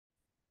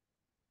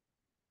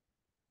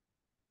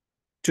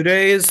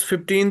Today is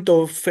 15th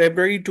of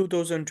February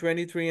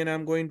 2023 and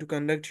I'm going to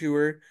conduct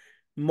your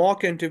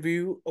mock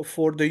interview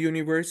for the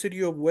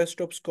University of West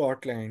of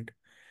Scotland.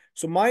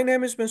 So my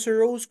name is Mr.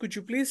 Rose. Could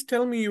you please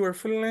tell me your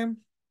full name?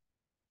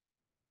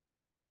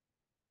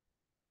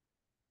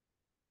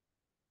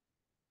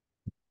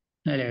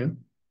 Hello.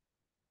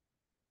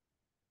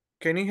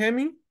 Can you hear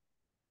me?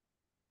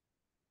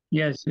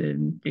 Yes,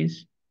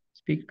 please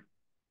speak.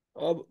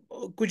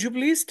 Could you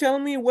please tell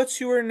me what's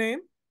your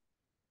name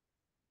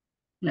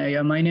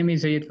Yeah, my name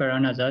is Syed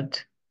Farhan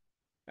Azad.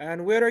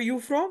 and where are you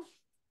from?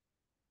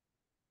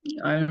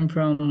 I am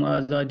from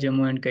Azad,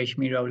 Jammu and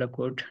Kashmir,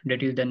 Rawalakot.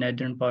 That is the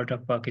northern part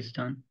of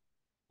Pakistan.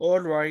 All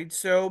right.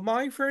 So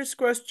my first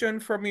question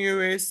from you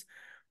is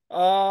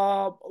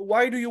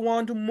why do you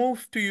want to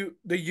move to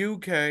the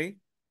UK?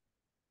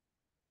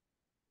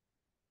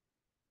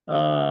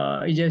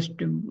 I just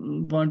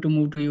want to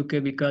move to UK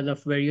because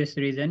of various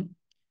reasons.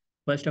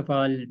 First of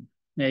all,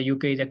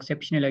 UK is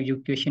exceptional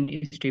education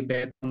history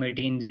back from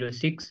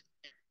 1806.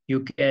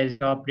 UK has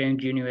top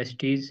ranked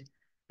universities.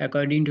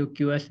 According to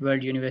QS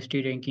World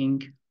University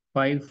Ranking,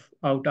 5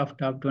 out of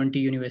top 20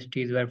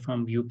 universities were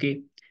from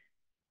UK.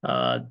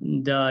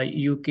 The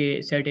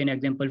UK set an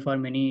example for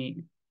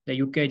many. The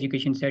UK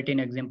education set an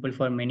example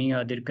for many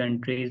other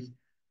countries.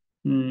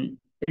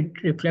 It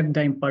reflects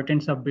the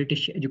importance of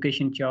British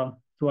education charm.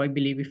 So I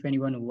believe if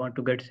anyone who want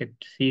to get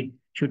succeed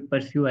should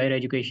pursue higher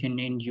education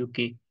in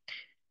UK.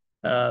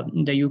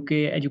 The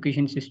UK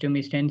education system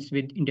is tense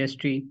with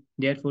industry.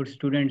 Therefore,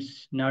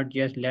 students not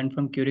just learn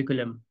from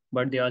curriculum,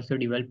 but they also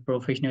develop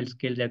professional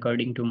skills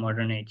according to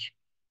modern age.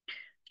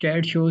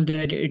 Stat shows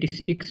that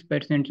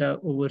 86% of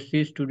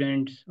overseas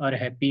students are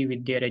happy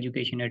with their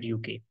education at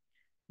UK.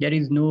 There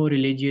is no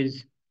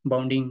religious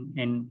bounding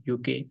in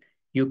UK.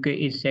 UK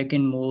is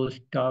second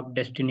most top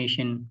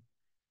destination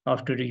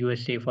after the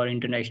USA for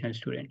international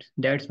students.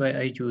 That's why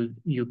I choose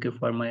UK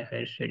for my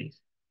higher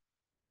studies.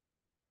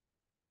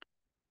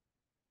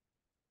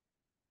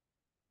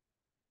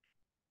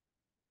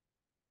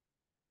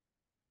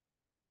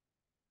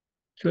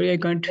 Sorry, I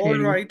can't All hear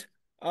you. right.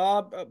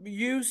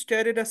 You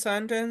stated a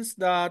sentence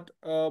that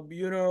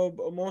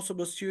most of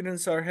the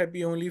students are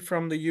happy only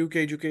from the UK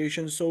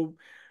education. So,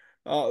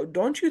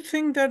 don't you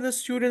think that the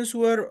students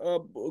who are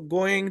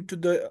going to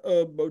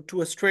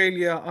to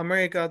Australia,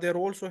 America, they're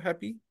also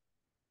happy?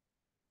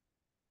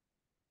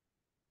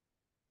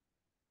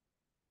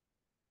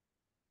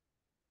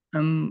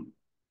 I'm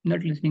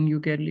not listening you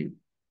carefully.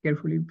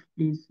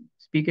 Please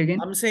speak again.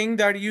 I'm saying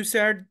that you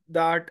said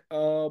that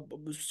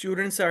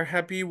students are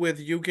happy with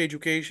UK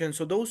education.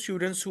 So those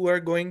students who are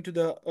going to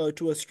the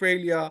to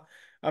Australia,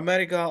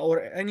 America,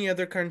 or any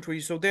other country,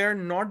 so they are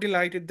not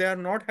delighted. They are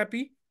not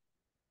happy.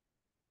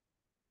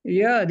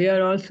 Yeah, they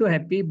are also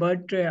happy,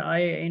 but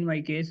in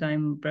my case, I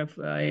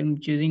am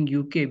choosing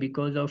UK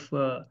because of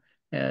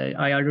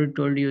I already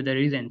told you the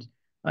reasons.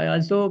 I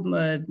also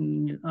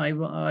I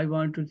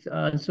want to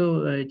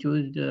also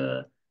choose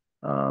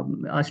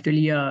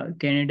Australia,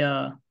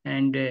 Canada,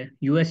 and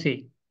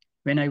USA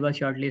when I was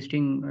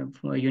shortlisting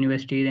for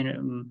universities,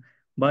 and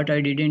but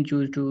I didn't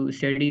choose to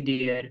study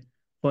there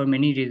for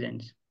many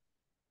reasons.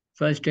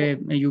 First, Oh.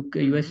 UK,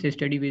 Mm-hmm. USA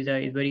study visa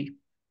is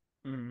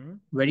Mm-hmm.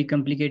 very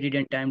complicated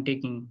and time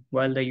taking,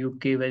 while the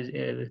UK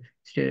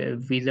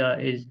visa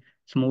is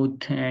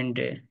smooth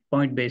and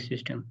point based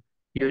system.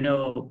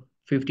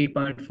 50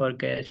 point for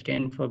cash,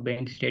 10 for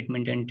bank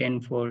statement, and 10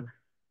 for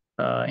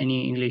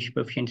any English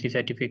proficiency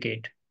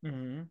certificate.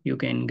 Mm-hmm. You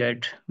can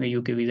get the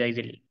UK visa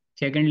easily.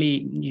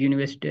 Secondly,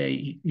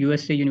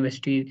 USA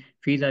university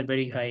fees are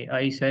very high.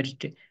 I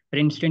searched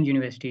Princeton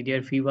University,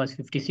 their fee was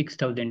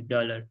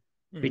 $56,000,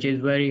 which is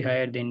Mm-hmm. very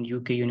higher than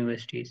UK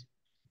universities.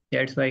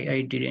 That's why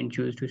I didn't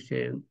choose to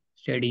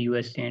study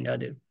US and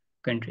other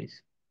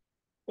countries.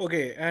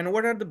 Okay, and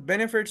what are the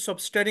benefits of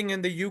studying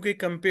in the UK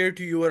compared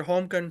to your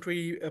home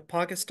country,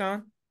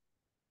 Pakistan?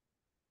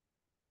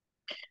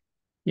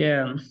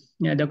 Yeah,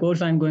 yeah. The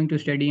course I'm going to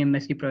study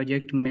MSc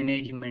Project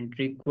Management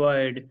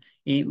required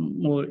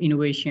more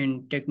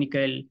innovation,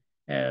 technical,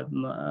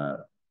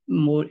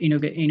 more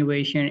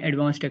innovation,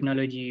 advanced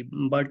technology.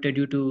 But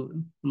due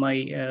to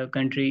my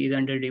country is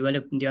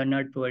underdeveloped, they are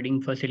not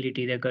providing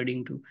facilities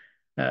according to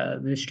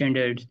the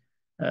standards.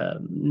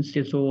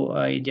 So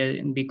I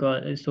just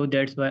because so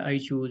that's why I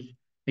choose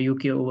the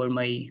UK over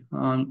my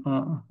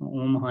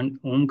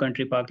home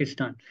country,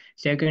 Pakistan.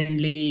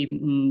 Secondly,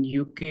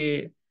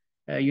 UK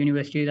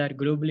universities are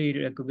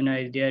globally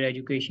recognized. Their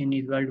education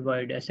is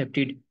worldwide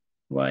accepted,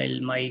 while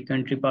my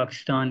country,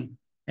 Pakistan,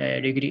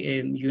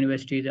 degree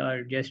universities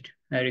are just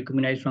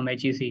recognized from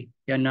HEC.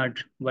 They are not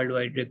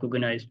worldwide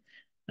recognized.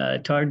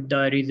 Third,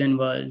 the reason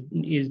was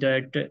is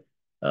that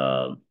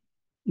uh,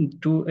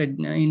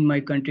 in my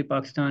country,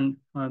 Pakistan,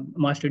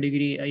 master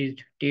degree is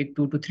take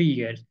 2 to 3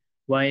 years,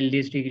 while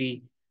this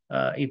degree,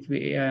 if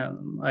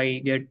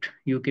I get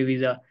UK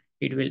visa,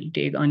 it will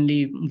take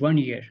only 1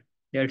 year.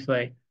 That's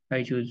why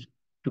I choose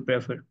to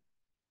prefer.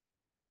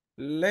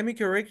 Let me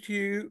correct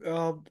you.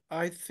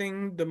 I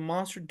think the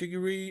master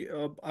degree,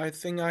 I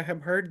think I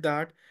have heard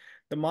that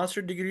The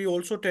master degree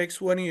also takes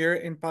 1 year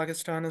in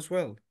Pakistan as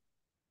well.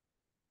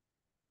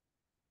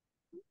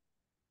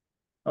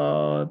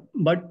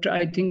 But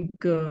I think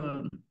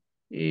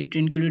it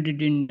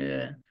included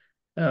in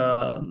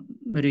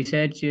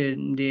research.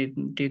 They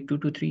take 2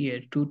 to 3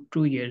 years,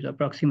 2 years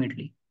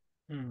approximately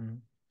Hmm.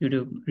 to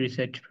do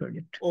research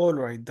project. All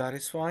right, that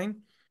is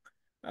fine.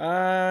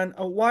 And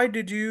why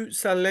did you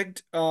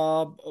select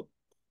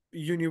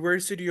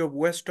University of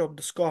West of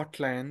the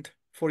Scotland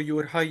for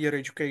your higher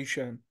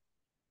education?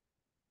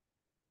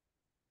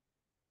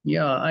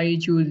 Yeah, I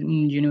choose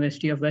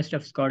University of West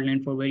of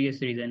Scotland for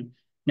various reasons.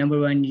 Number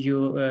one,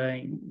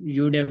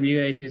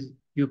 UWS is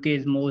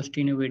UK's most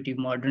innovative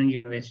modern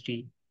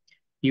university.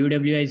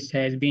 UWS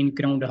has been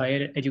crowned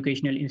Higher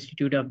Educational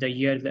Institute of the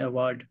Year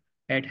award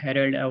at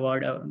Herald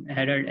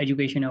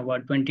Education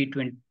Award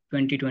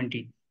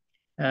 2020.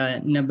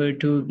 Number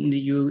two,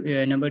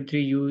 number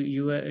three,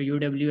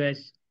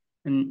 UWS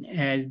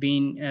has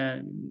been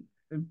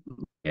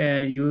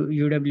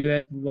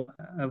UWS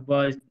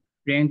was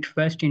ranked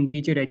first in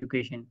teacher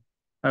education,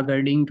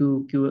 according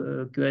to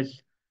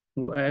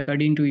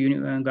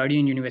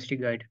Guardian University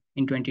Guide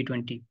in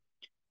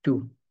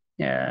 2022.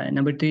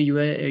 Number three,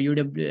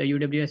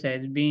 UWS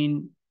has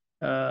been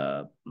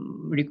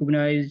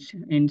recognized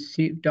in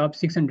top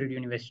 600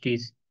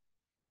 universities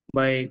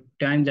by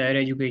Times Higher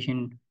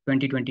Education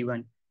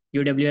 2021.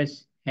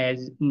 UWS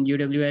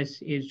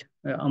is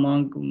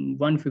among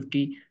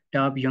 150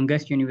 top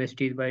youngest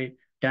universities by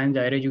Times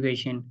Higher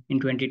Education in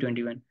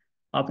 2021.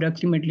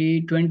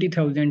 Approximately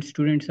 20,000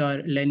 students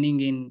are learning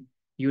in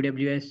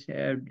UWS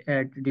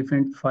at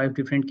different 5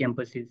 different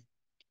campuses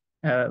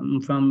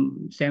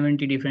from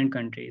 70 different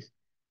countries.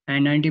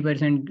 And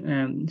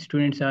 90%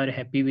 students are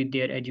happy with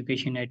their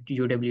education at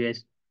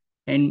UWS.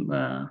 And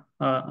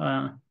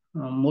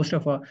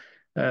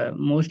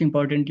most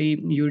importantly,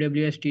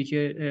 UWS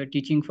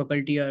teaching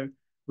faculty are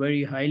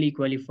very highly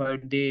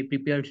qualified. They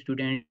prepare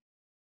students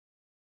for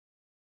exams and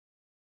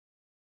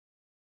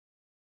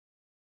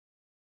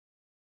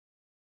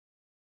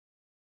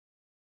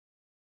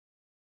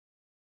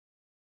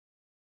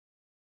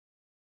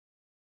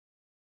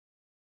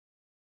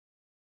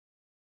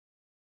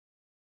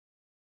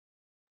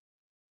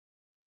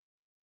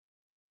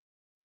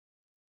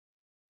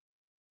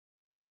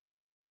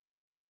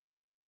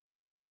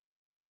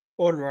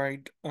All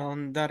right,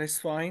 that is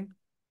fine.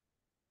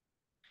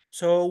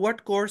 So,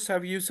 what course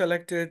have you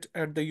selected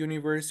at the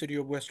University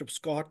of West of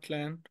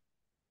Scotland?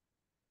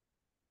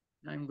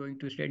 I'm going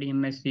to study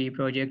MSc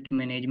Project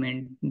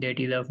Management, that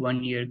is of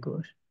 1 year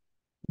course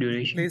Could you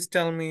duration. please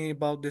tell me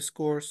about this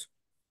course?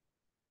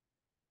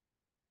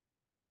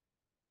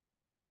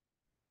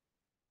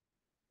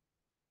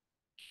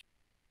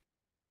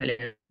 Hello.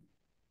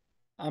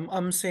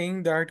 I'm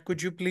saying that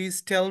could you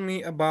please tell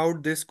me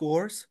about this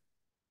course?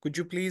 Could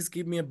you please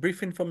give me a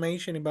brief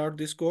information about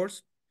this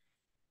course?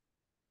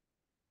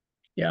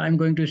 Yeah, I'm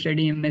going to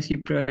study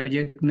MSc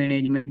Project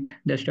Management.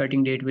 The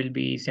starting date will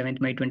be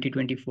 7th May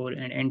 2024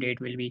 and end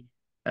date will be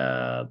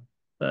uh,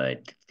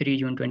 3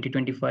 June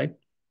 2025.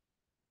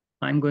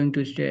 I'm going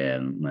to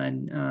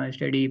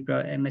study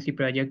MSc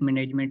Project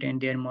Management,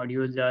 and their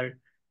modules are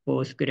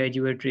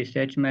postgraduate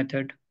research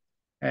method,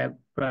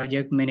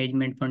 project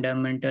management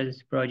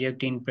fundamentals,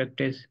 project in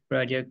practice,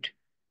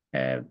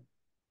 uh,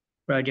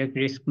 project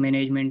risk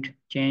management,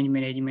 change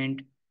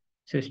management,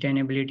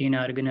 sustainability and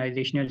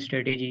organizational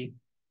strategy,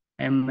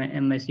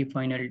 MSc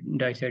final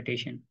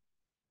dissertation.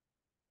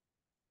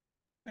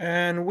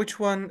 And which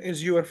one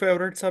is your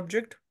favorite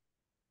subject?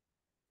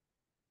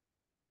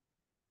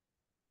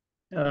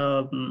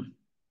 Um,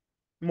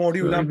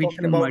 Module, Sorry, I'm which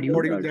talking about module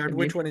module or that.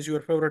 Which subject? one is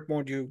your favorite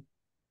module?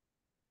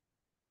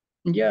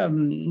 Yeah,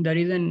 the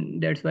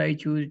reason that's why I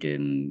chose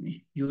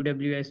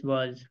UWS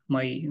was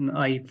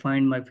I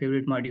find my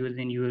favorite modules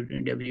in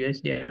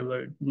UWS.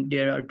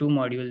 There are two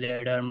modules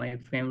that are my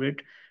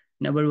favorite.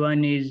 Number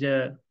one is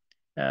uh,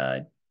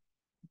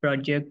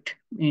 project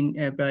in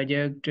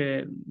project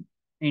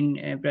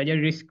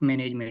risk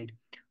management.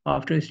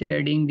 After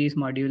studying this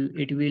module,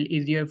 it will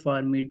easier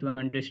for me to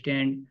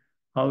understand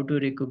how to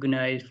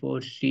recognize,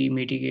 foresee,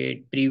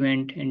 mitigate,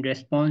 prevent, and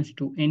respond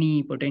to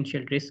any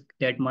potential risk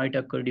that might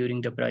occur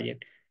during the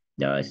project.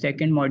 The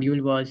second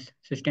module was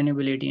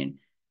sustainability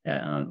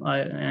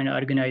and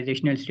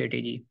organizational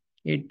strategy.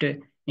 It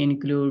it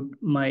include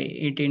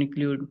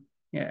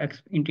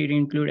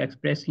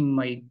expressing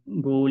my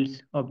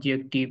goals,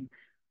 objective,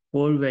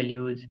 core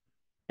values,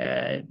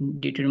 uh,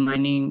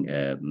 determining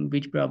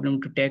which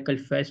problem to tackle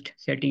first,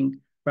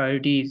 setting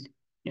priorities,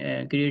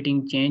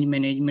 creating change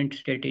management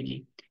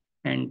strategy,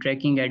 and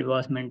tracking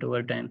advancement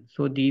over time.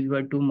 So these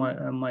were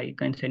my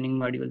concerning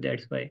modules.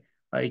 That's why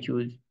I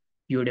choose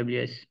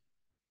UWS.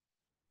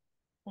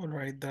 All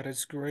right, that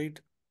is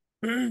great.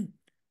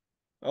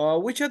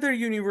 Which other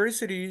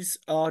universities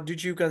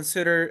did you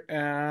consider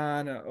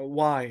and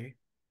why?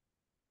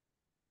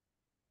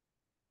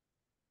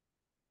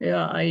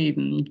 Yeah, I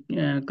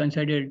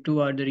considered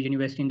two other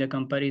universities in the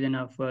comparison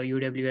of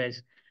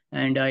UWS,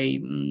 and I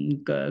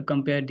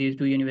compare these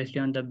two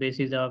universities on the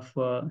basis of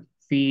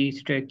fee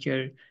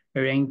structure,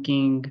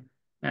 ranking,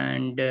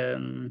 and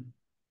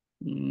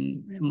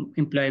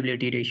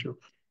employability ratio.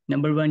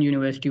 Number one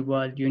university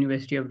was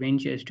University of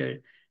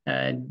Winchester.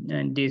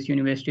 And this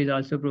university is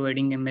also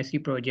providing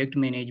MSc project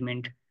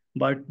management,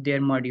 but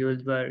their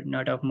modules were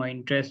not of my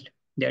interest.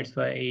 That's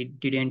why I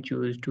didn't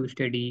choose to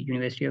study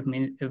University of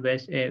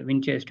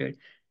Winchester.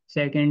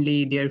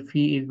 Secondly, their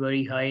fee is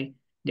very high.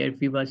 Their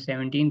fee was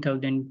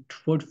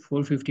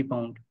 17,450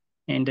 pound,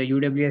 and the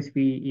UWS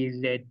fee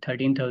is at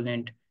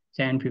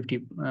 13,750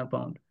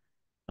 pound.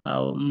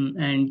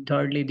 And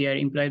thirdly, their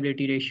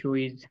employability ratio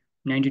is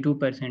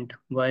 92%,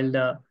 while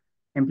the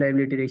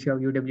employability ratio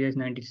of UW is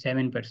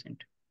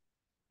 97%.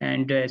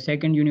 And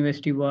second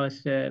university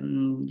was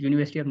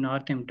University of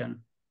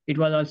Northampton. It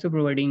was also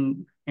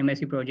providing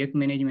MSc project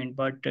management,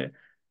 but their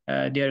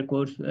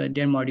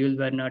modules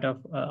were not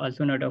of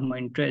also not of my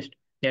interest.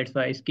 That's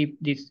why I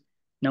skipped this.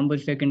 Number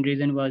second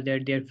reason was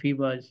that their fee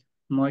was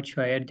much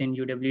higher than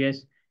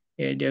UWS.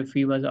 Their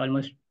fee was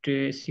almost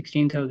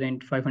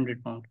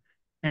 16,500 pound,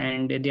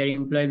 and their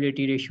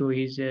employability ratio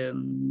is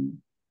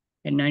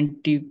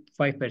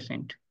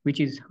 95%, which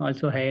is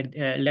also higher,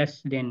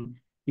 less than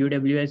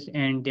UWS,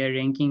 and their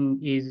ranking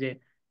is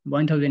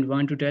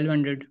 1001 to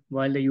 1200,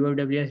 while the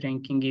UWS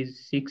ranking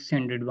is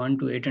 601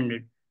 to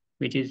 800,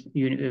 which is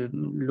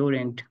low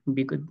ranked,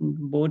 because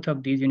both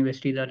of these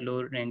universities are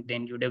low ranked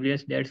than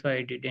UWS. That's why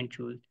I didn't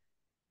choose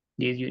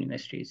these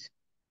universities.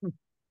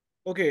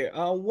 Okay,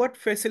 what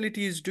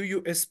facilities do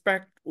you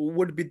expect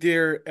would be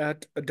there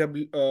at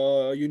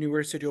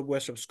University of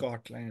West of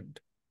Scotland?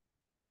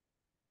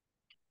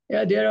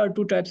 Yeah, there are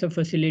two types of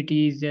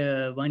facilities.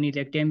 One is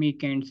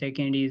academic and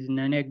second is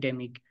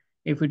non-academic.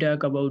 If we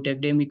talk about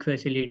academic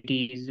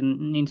facilities,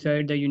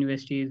 inside the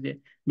universities,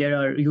 there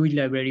are huge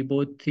library,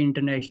 both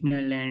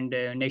international and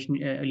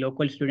national,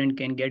 local student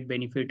can get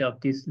benefit of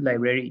this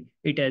library.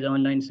 It has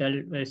online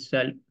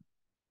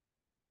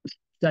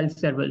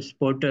self-service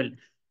portal.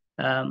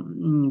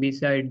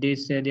 Beside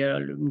this, there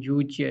are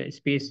huge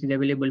spaces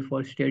available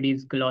for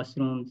studies,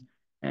 classrooms,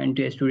 and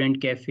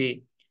student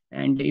cafe.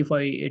 And if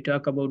I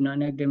talk about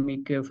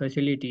non-academic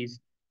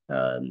facilities,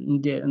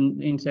 there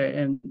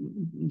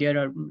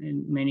are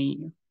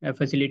many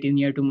facilities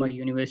near to my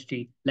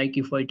university. Like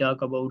if I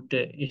talk about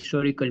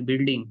historical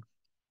building,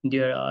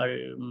 there are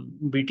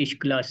British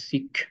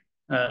classic.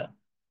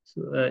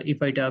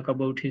 If I talk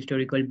about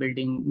historical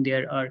building,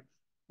 there are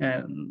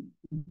um,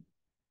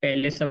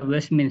 Palace of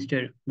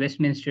Westminster,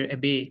 Westminster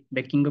Abbey,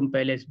 Buckingham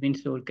Palace,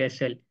 Windsor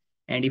Castle.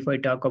 And if I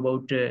talk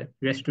about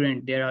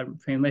restaurant, there are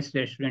famous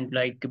restaurants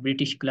like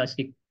British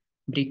Classic,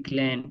 Brick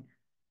Lane,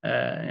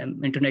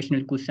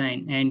 International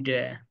Cuisine, and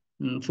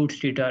Food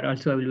Street are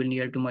also available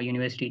near to my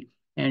university.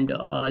 And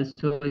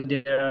also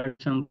there are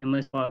some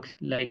famous parks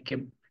like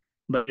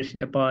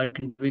Battersea Park,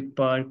 Wick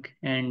Park,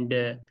 and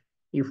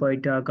if I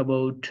talk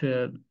about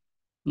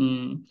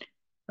mm,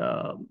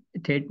 uh,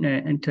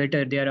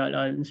 theater. There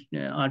are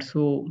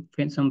also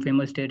some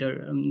famous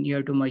theater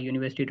near to my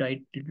university,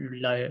 right?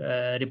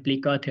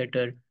 Replica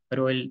Theater,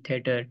 Royal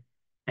Theater,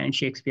 and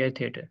Shakespeare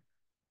Theater.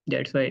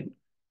 That's why.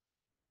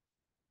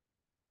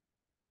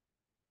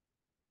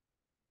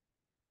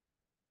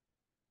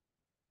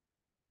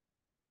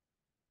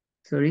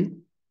 Sorry.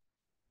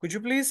 Could you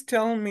please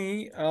tell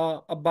me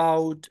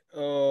about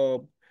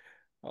how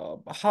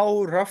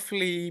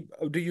roughly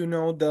do you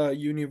know the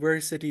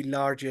university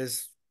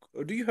largest?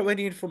 Do you have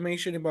any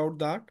information about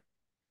that?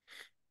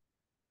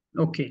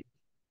 Okay.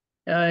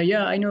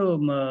 Yeah, I know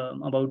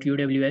about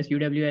UWS.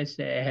 UWS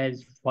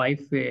has five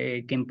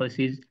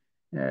campuses.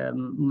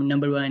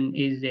 Number one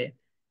is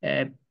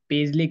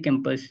Paisley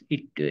campus.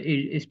 It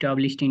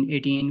established in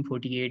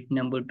 1848.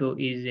 Number two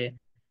is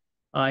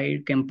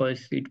I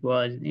campus. It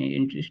was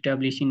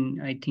established in,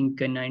 I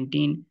think,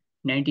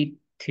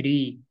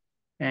 1993.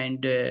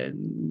 And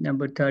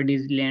number third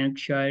is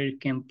Languagecert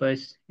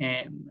campus,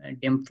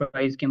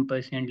 Dumfries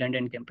campus, and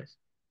London campus.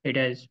 It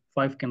has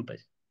five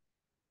campus.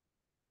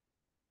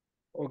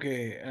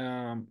 Okay,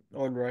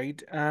 all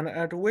right. And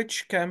at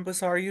which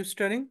campus are you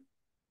studying?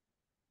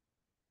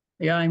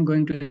 Yeah, I'm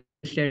going to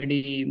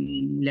study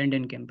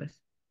London campus.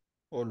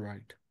 All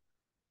right.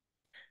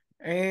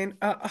 And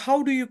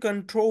how do you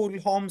control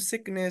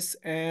homesickness,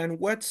 and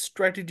what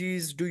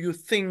strategies do you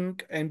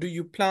think and do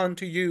you plan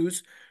to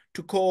use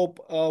to cope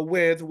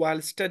with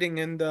while studying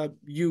in the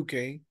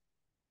UK?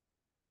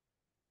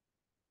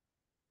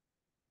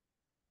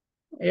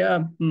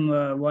 Yeah,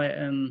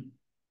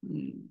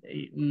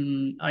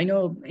 I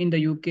know in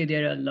the UK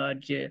there are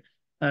large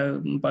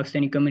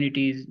Pakistani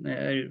communities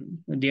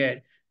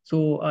there.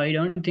 So I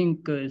don't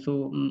think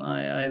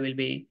I will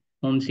be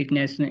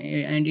homesickness,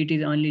 and it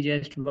is only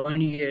just 1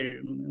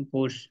 year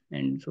course,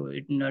 and so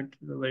it's not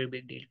a very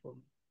big deal for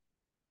me.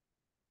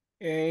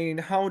 And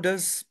how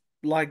does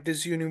like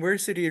this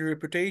university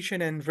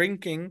reputation and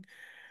ranking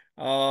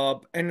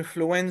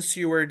influence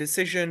your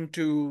decision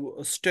to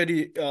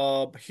study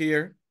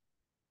here?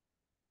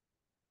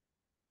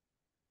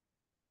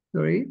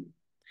 Sorry.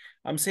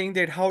 I'm saying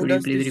that how Could you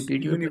does please this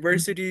repeat your question?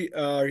 university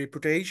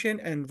reputation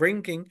and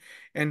ranking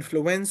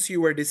influence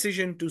your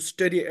decision to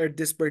study at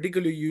this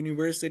particular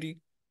university?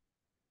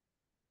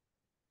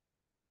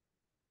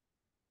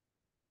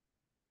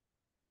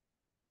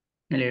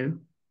 Hello.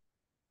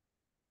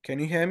 Can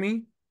you hear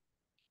me?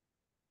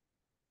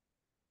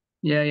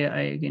 Yeah, yeah,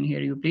 I can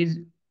hear you.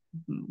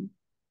 Mm,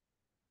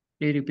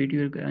 please repeat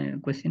your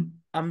question.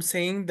 I'm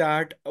saying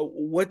that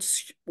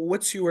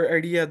what's your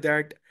idea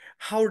that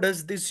how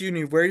does this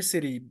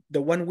university,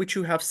 the one which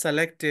you have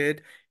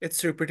selected,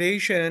 its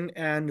reputation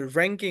and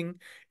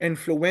ranking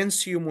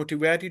influence you,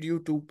 motivated you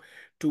to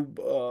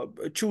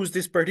choose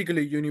this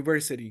particular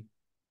university?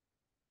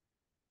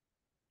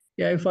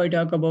 Yeah, if I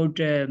talk about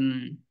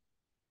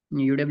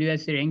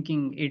UWS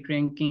ranking, it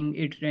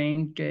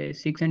ranked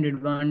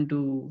 601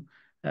 to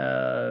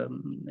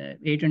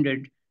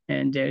 800,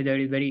 and there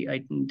is very,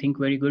 I think,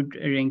 very good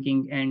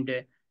ranking, and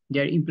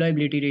their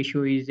employability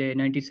ratio is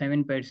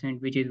 97%,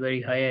 which is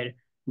very higher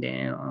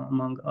than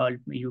among all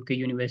UK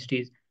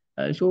universities.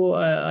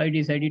 I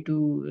decided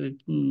to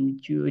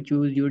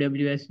choose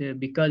UWS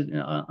because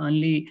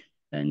only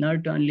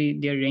not only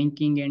their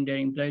ranking and their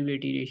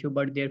employability ratio,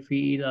 but their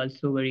fee is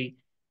also very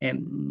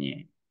um,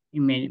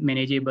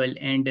 manageable,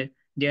 and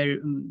their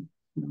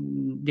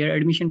their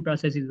admission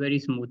process is very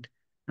smooth.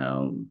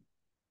 Uh,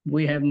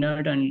 we have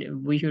not,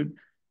 and we should.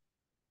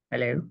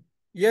 Hello.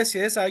 Yes,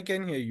 yes, I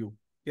can hear you.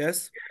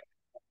 Yes.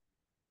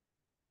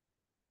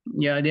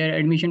 Yeah, their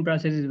admission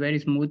process is very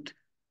smooth.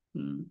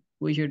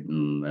 We should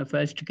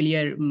first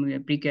clear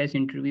pre-CAS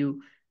interview.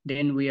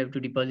 Then we have to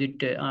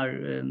deposit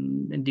our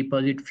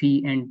deposit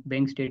fee and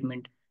bank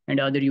statement. And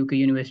other UK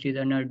universities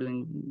are not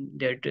doing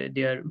that.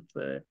 They are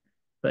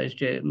first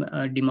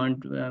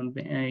demand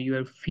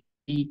your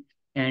fee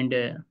and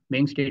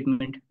bank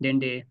statement. Then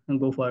they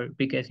go for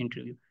pre-CAS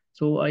interview.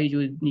 So I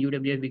use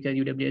UWS because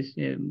UWS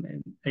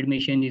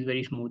admission is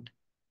very smooth.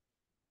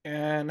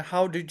 And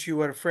how did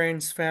your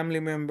friends, family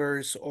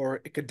members,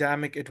 or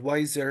academic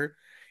advisor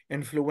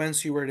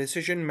influence your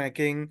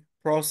decision-making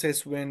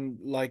process when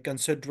like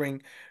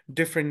considering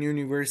different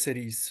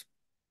universities?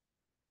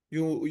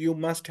 You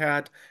must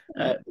had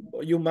uh,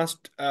 Uh, you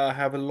must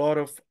have a lot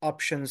of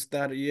options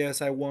that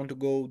yes, I want to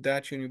go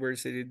that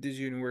university, this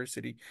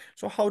university.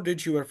 So how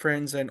did your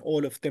friends and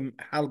all of them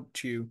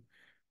helped you?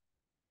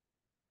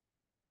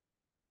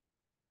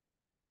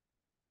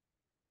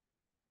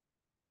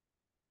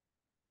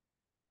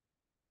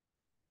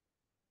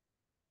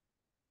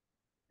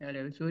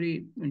 Hello,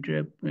 sorry,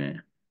 interrupt.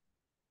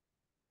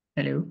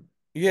 Hello.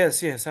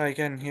 Yes, yes, I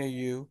can hear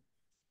you.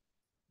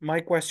 My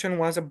question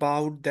was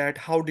about that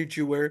how did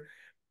your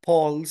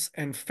polls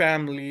and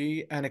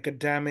family and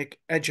academic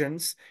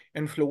agents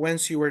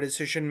influence your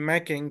decision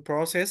making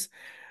process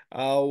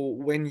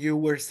when you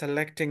were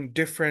selecting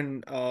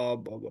different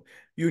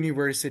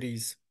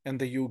universities in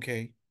the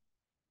UK?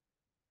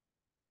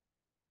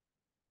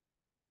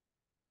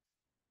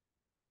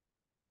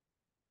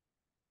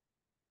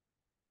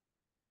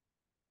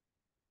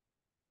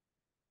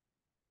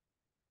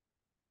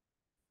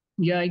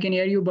 Yeah, I can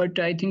hear you, but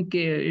I think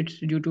it's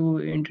due to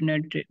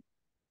internet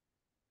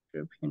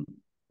interruption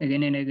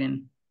again and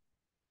again.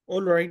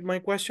 All right, my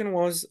question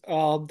was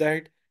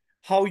that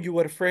how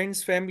your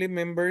friends, family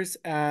members,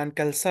 and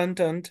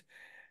consultant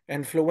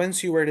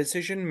influence your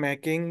decision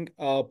making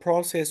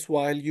process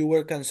while you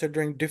were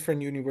considering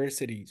different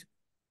universities.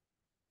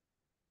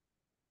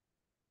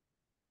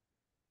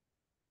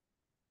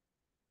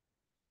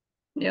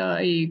 Yeah,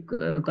 I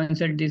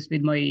consult this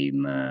with my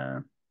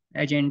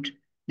agent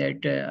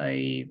that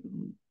I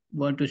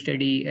want to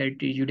study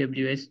at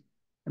UWS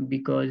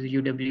because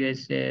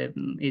UWS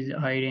is a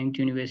high-ranked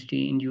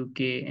university in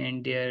UK,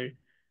 and their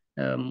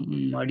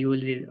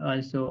module is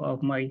also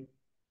of my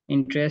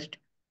interest.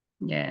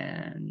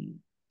 And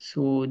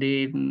so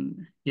they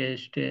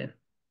just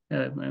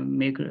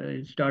make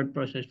a start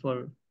process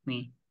for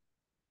me.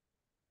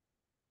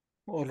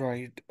 All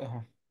right,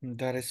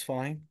 that is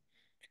fine.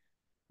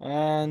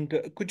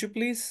 And could you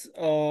please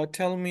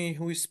tell me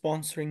who is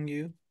sponsoring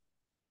you?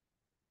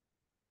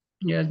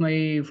 Yes,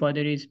 my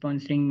father is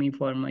sponsoring me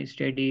for my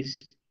studies.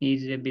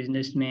 He's a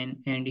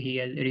businessman and he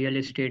has a real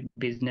estate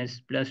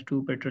business plus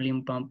two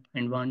petroleum pump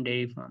and one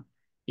dairy farm.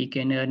 He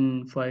can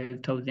earn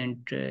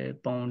 5,000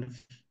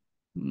 pounds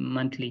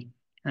monthly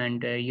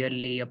and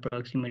yearly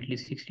approximately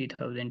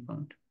 60,000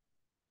 pounds.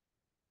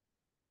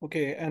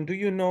 Okay, and do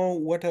you know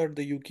what are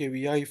the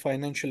UKVI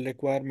financial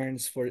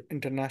requirements for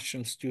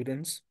international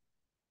students?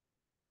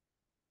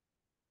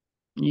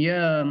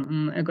 Yeah,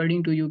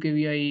 according to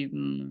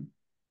UKVI,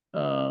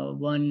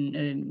 one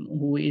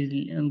who is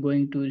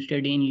going to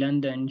study in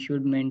London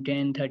should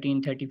maintain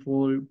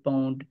 1334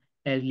 pound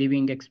as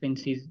living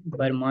expenses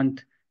per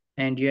month,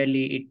 and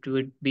yearly it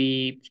would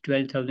be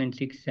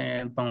 12,006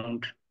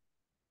 pound.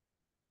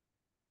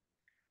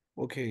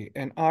 Okay,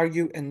 and are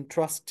you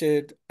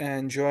interested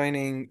in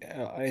joining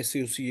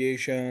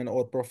association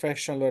or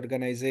professional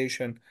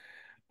organization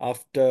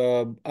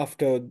after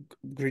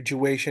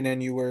graduation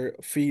in your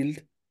field?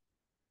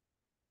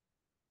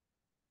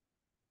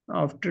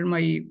 After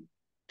my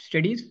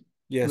studies,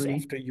 Yes, Sorry.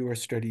 after your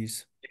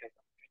studies.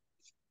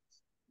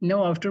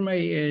 No, after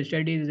my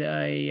studies,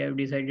 I have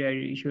decided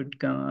I should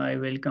come. I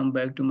will come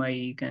back to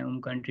my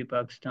home country,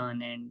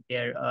 Pakistan, and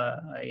there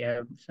I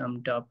have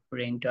some top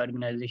ranked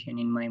organization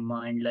in my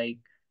mind, like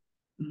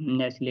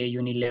Nestle,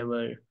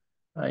 Unilever.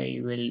 I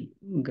will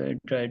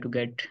try to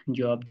get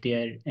job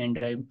there, and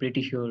I'm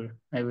pretty sure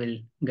I will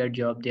get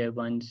job there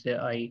once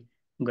I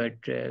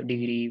get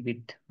degree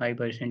with high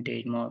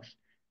percentage marks,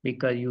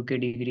 because UK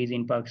degrees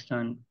in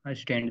Pakistan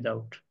stands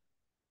out.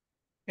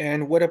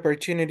 And what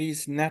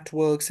opportunities,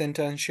 networks,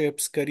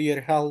 internships,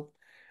 career help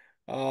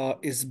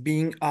is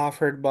being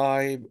offered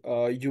by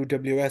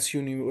UWS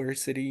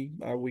University,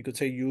 we could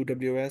say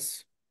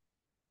UWS.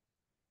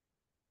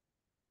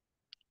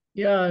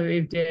 Yeah,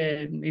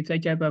 if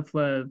such type of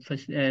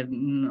offers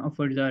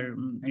are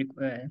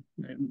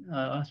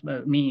asked by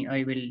me,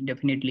 I will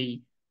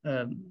definitely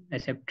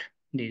accept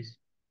this.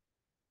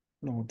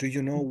 No, do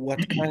you know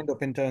what kind of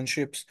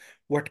internships,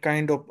 what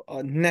kind of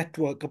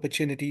network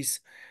opportunities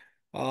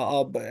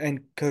and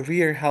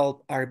career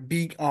help are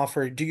being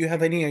offered? Do you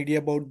have any idea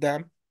about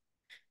them?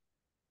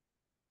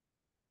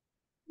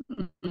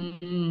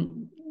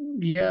 Mm,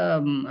 yeah,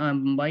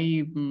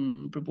 my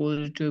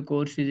proposed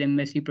course is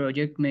MSc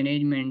Project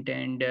Management,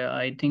 and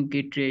I think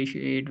it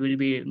will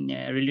be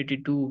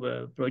related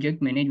to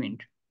project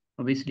management,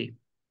 obviously.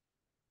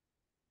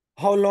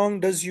 How long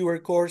does your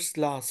course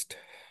last?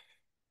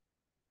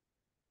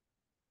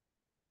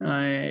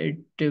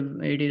 It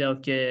is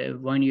of a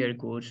 1 year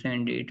course,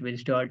 and it will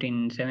start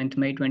in 7th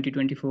May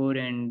 2024,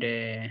 and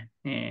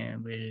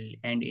will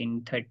end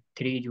in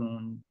 3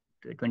 June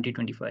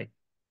 2025.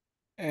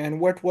 And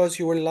what was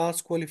your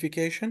last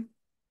qualification?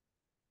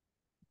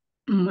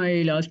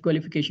 My last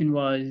qualification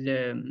was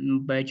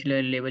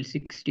bachelor level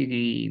 6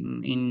 degree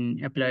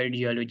in applied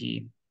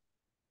geology.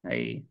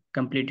 I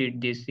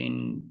completed this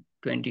in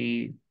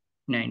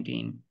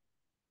 2019.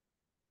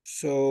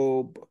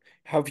 So,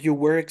 have you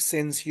worked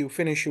since you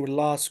finished your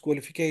last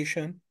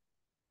qualification?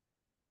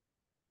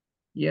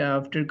 Yeah,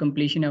 after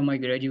completion of my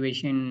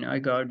graduation, I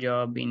got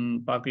job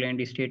in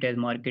Parkland State as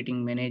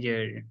marketing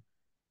manager.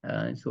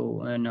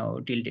 Now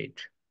till date.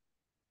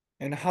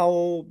 And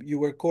how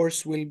your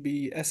course will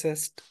be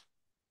assessed?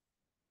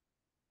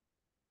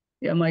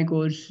 Yeah, my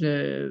course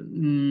will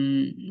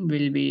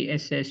be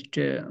assessed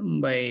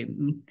by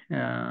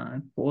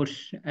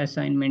course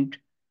assignment,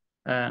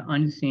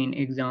 unseen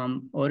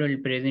exam, oral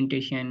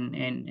presentation,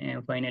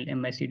 and final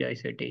MSc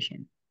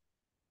dissertation.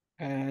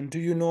 And do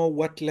you know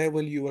what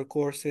level your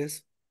course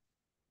is?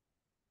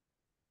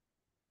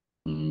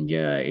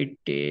 Yeah, it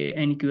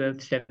NQF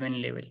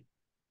 7 level.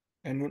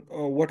 And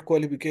what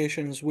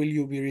qualifications will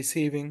you be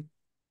receiving?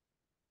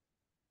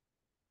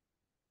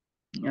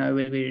 I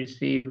will be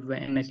receive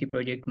MSc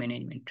Project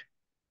Management.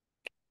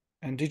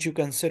 And did you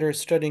consider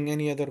studying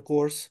any other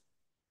course?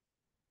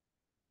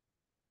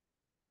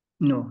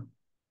 No.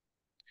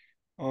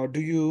 Do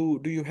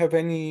you have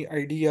any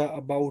idea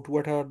about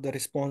what are the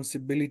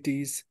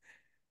responsibilities?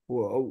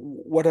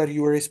 What are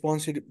your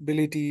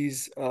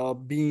responsibilities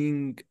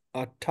being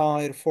a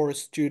tier four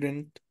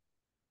student?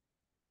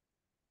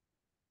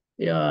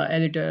 Yeah,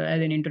 as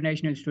an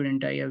international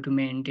student, I have to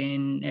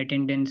maintain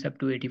attendance up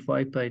to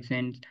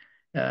 85%.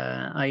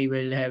 I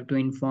will have to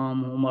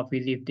inform Home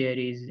Office if there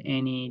is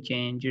any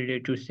change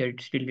related to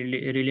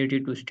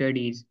related to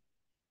studies.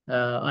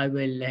 I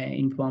will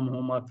inform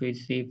Home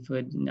Office if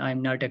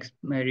I'm not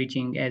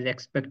reaching as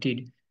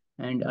expected,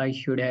 and I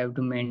should have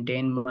to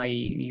maintain my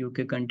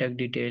UK contact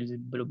details,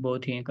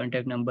 both in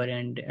contact number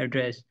and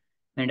address,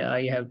 and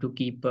I have to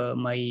keep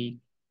my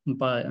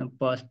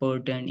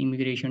passport and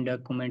immigration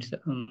documents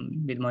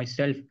with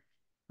myself.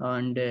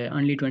 And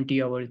only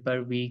 20 hours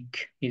per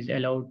week is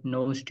allowed,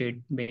 no state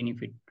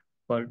benefit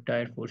for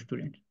Tier 4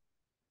 students.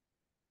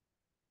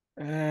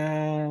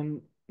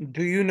 And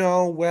do you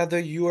know whether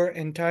you are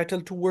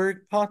entitled to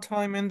work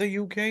part-time in the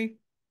UK?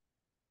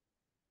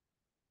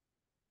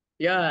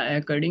 Yeah,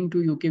 according to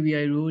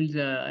UKVI rules,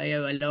 I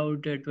have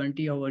allowed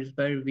 20 hours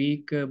per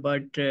week,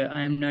 but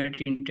I am not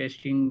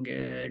interested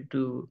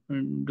to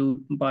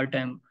do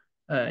part-time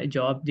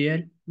job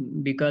there,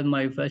 because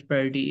my first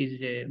priority is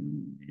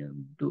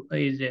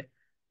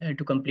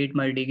to complete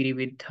my degree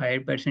with higher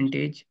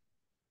percentage,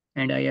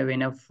 and I have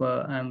enough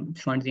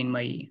funds in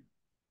my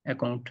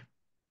account.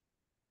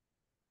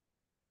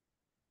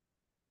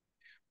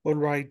 All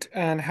right.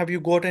 And have you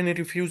got any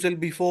refusal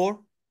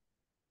before?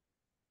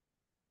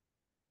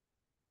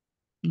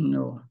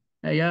 No,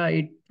 yeah,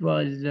 it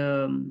was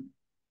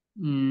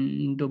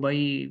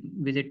Dubai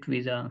visit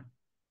visa.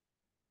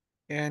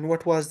 And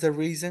what was the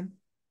reason?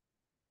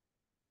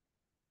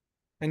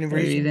 Any The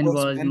reason reason was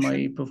was mentioned?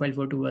 my profile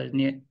photo was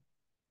near.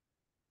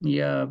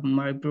 Yeah,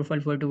 my profile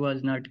photo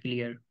was not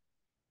clear.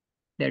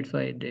 That's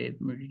why they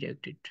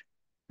rejected.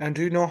 And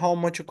do you know how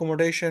much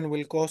accommodation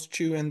will cost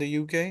you in the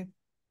UK?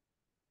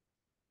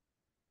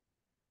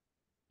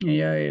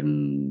 Yeah,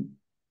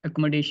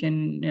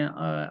 accommodation.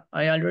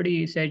 I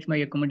already searched my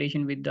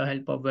accommodation with the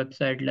help of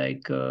website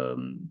like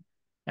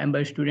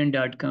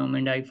amberstudent.com,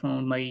 and I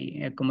found my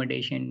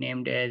accommodation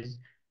named as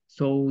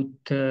South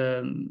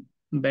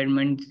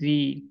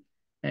Bermondsey,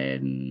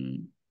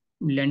 um,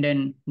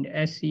 London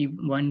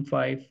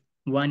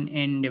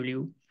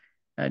SC151NW.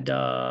 And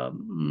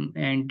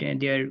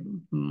their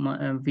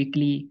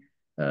weekly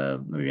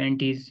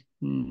rent is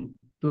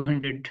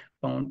 £200,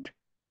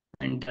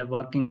 and the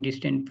walking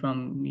distance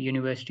from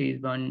university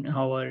is 1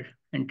 hour,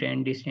 and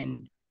train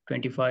distance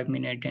 25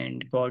 minutes,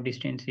 and car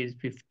distance is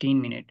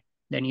 15 minutes.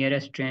 The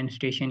nearest train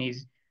station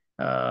is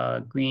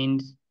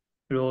Queens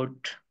Road,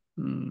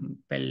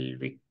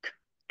 Pelvic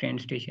train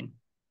station.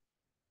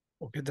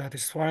 Okay, that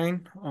is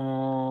fine.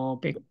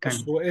 Taken.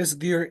 So is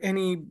there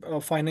any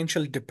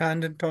financial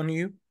dependent on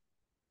you?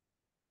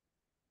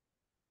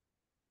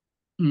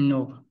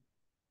 No,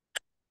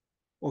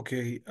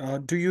 Okay.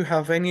 Do you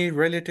have any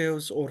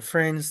relatives or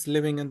friends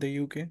living in the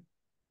UK?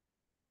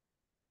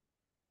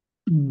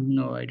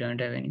 no, I don't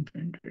have any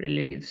friend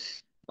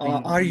relatives in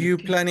UK.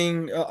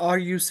 Are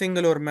you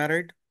single or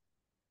married?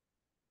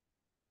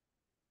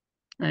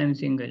 I am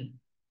single.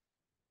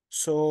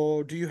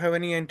 So do you have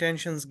any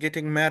intentions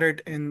getting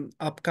married in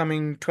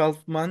upcoming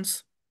 12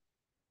 months?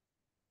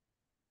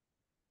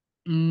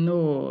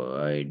 No,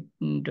 I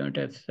don't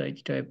have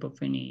such type of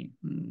any,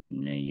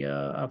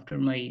 yeah, after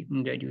my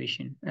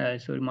graduation,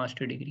 sorry,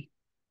 master degree.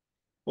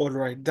 All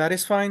right, that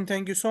is fine.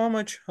 Thank you so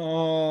much.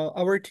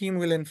 Our team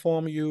will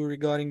inform you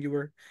regarding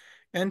your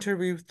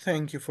interview.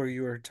 Thank you for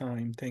your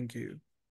time. Thank you.